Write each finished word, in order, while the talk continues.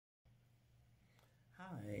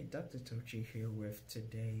Hi, Dr. Tochi here with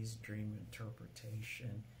today's dream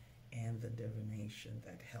interpretation and the divination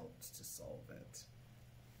that helps to solve it.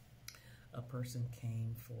 A person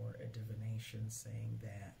came for a divination saying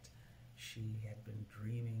that she had been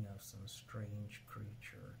dreaming of some strange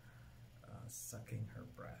creature sucking her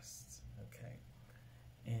breasts, okay?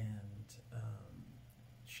 And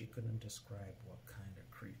she couldn't describe what kind of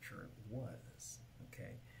creature it was,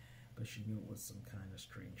 okay? But she knew it was some kind of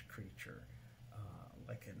strange creature.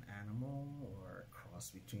 Like an animal or a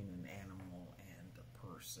cross between an animal and a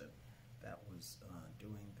person that was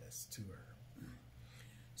doing this to her.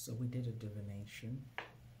 So we did a divination,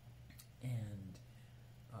 and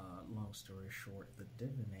long story short, the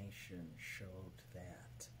divination showed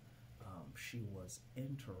that she was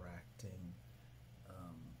interacting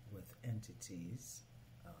with entities,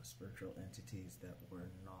 spiritual entities that were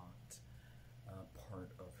not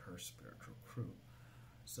part of her spiritual crew.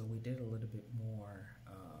 So we did a little bit more,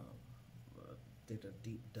 did a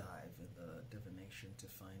deep dive in the divination to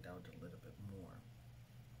find out a little bit more.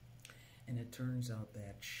 And it turns out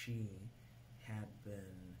that she had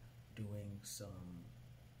been doing some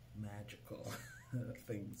magical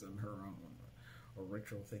things on her own, or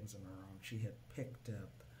ritual things on her own. She had picked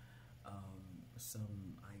up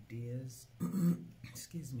some ideas,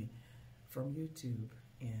 excuse me, from YouTube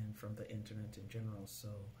and from the internet in general. So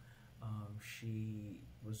she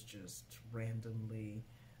was just randomly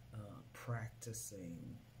practicing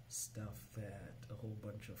stuff that a whole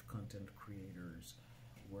bunch of content creators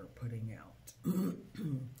were putting out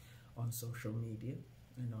on social media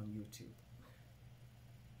and on YouTube.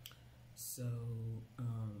 So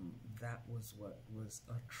that was what was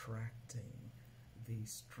attracting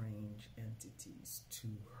these strange entities to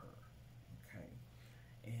her, okay?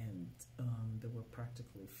 And they were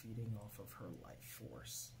practically feeding off of her life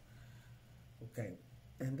force. Okay,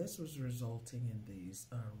 and this was resulting in these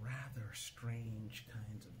rather strange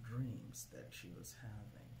kinds of dreams that she was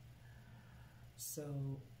having.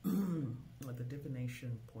 So the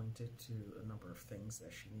divination pointed to a number of things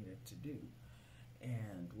that she needed to do.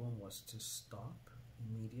 And one was to stop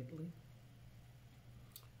immediately,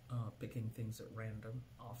 picking things at random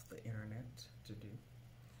off the internet to do.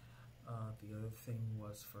 The other thing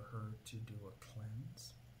was for her to do a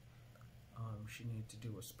cleanse. She needed to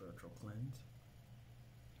do a spiritual cleanse.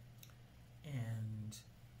 And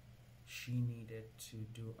she needed to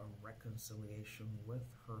do a reconciliation with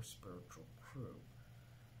her spiritual crew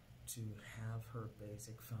to have her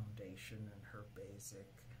basic foundation and her basic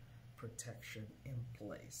protection in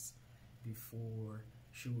place before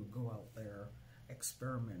she would go out there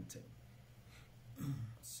experimenting.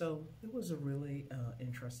 So it was a really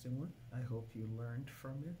interesting one. I hope you learned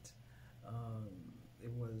from it.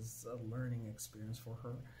 It was a learning experience for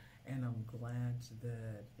her. And I'm glad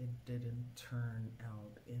that it didn't turn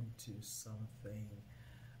out into something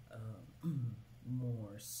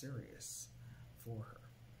more serious for her.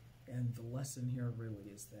 And the lesson here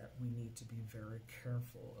really is that we need to be very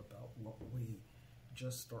careful about what we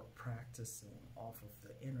just start practicing off of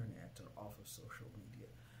the internet or off of social media.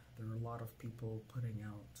 There are a lot of people putting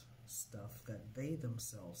out stuff that they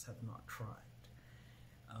themselves have not tried.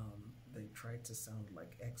 They try to sound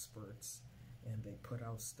like experts, and they put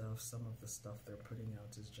out stuff. Some of the stuff they're putting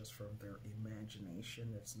out is just from their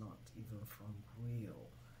imagination. It's not even from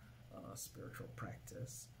real spiritual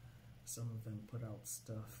practice. Some of them put out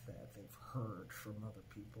stuff that they've heard from other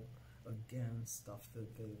people. Again, stuff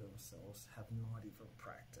that they themselves have not even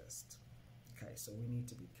practiced. Okay, so we need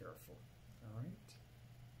to be careful. All right?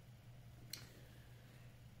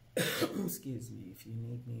 Excuse me. If you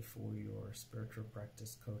need me for your spiritual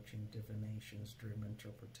practice coaching, divinations, dream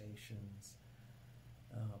interpretations,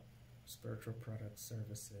 spiritual product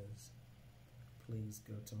services, please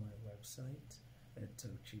go to my website at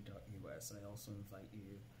tochi.us. I also invite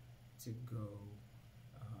you to go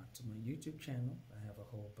to my YouTube channel. I have a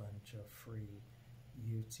whole bunch of free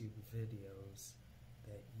YouTube videos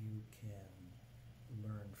that you can